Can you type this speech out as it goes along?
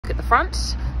at the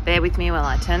front. Bear with me while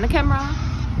I turn the camera.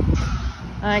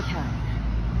 Okay.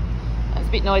 It's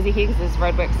a bit noisy here because there's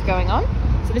roadworks going on.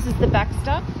 So this is the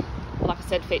Baxter, like I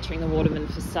said, featuring the Waterman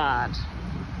facade.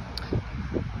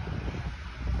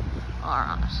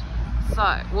 Alright,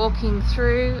 so walking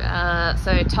through,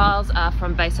 so tiles are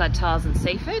from Bayside Tiles and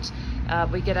Seaford.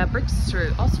 We get our bricks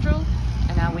through Austral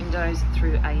and our windows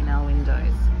through A&L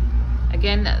Windows.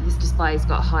 Again, this display's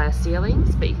got higher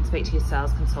ceilings, but you can speak to your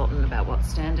sales consultant about what's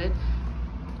standard.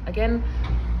 Again,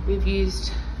 we've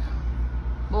used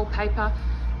wallpaper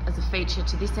as a feature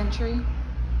to this entry.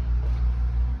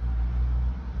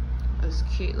 This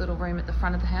cute little room at the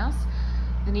front of the house.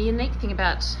 And the unique thing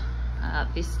about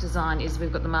this design is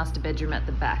we've got the master bedroom at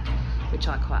the back, which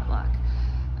I quite like.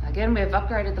 Again, we've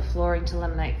upgraded the flooring to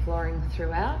laminate flooring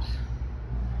throughout.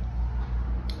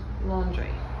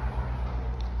 Laundry.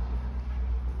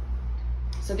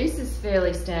 So this is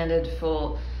fairly standard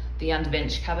for the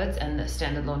underbench cupboards and the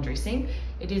standard laundry sink.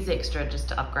 It is extra just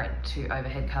to upgrade to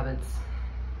overhead cupboards.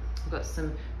 We've got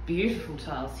some beautiful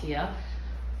tiles here.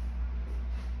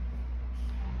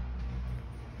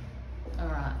 All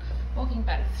right, walking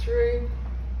back through,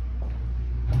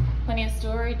 plenty of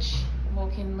storage,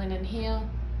 walk-in linen here.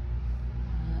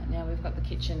 Now we've got the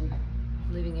kitchen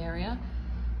living area.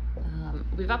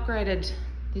 We've upgraded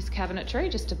this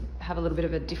cabinetry just to have a little bit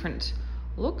of a different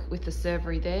look with the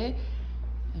servery there.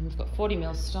 And we've got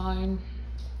 40mm stone.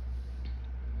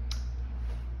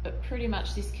 But pretty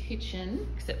much this kitchen,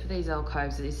 except for these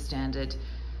alcoves, it is standard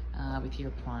with your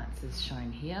appliances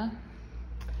shown here.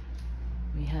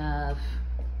 We have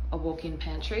a walk-in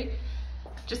pantry.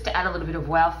 Just to add a little bit of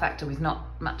wow factor with not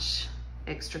much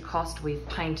extra cost, we've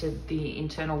painted the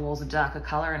internal walls a darker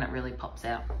colour and it really pops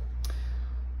out.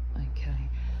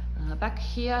 Okay, back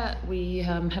here we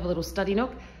have a little study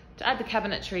nook. To add the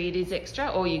cabinetry it is extra,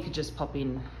 or you could just pop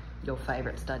in your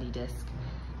favourite study desk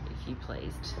if you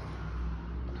pleased.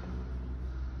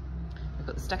 We've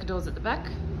got the stacker doors at the back,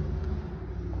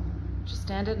 which is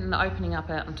standard, and the opening up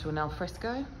out into an al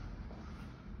fresco.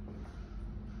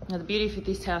 Now the beauty for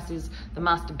this house is the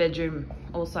master bedroom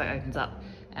also opens up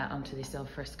out onto this al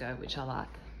fresco, which I like.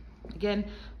 Again,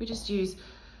 we just use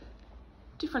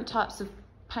different types of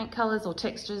paint colours or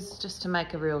textures just to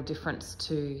make a real difference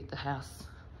to the house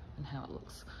and how it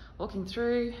looks. Walking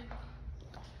through,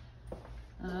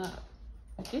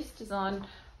 with this design,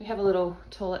 we have a little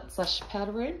toilet /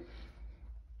 powder room,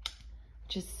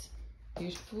 which is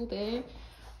beautiful there.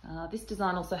 This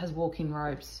design also has walk-in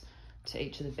robes to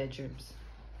each of the bedrooms,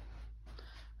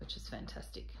 which is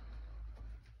fantastic.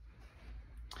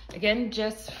 Again,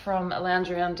 Jess from Lounge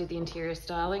Around did the interior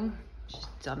styling. She's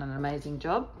done an amazing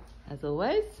job, as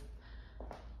always.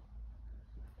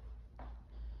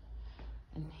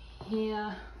 And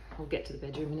here, we'll get to the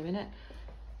bedroom in a minute,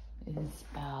 is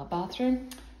our bathroom.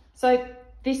 So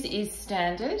this is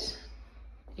standard,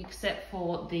 except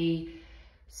for the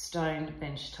stone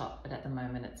bench top, but at the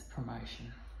moment it's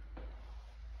promotion.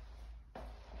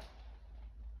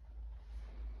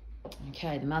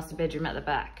 Okay, the master bedroom at the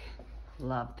back.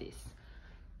 Love this.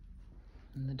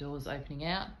 And the doors opening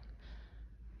out.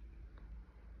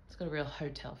 It's got a real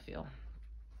hotel feel.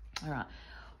 All right,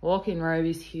 walk-in robe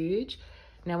is huge.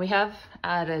 Now we have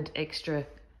added extra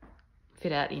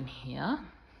fit out in here,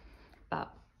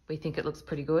 but we think it looks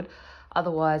pretty good.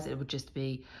 Otherwise it would just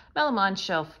be melamine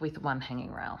shelf with one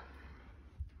hanging rail.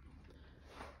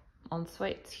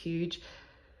 Ensuite's huge.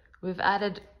 We've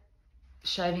added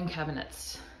shaving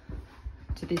cabinets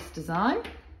to this design,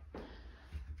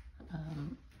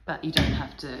 but you don't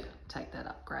have to take that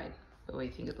upgrade, but we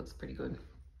think it looks pretty good.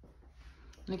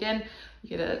 And again, you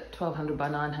get a 1200 by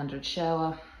 900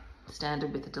 shower,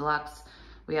 standard with the deluxe.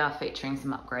 We are featuring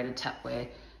some upgraded tapware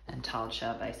and tiled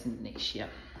shower basin niche here.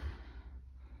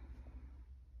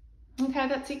 Okay,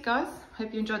 that's it guys.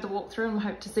 Hope you enjoyed the walkthrough and we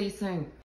hope to see you soon.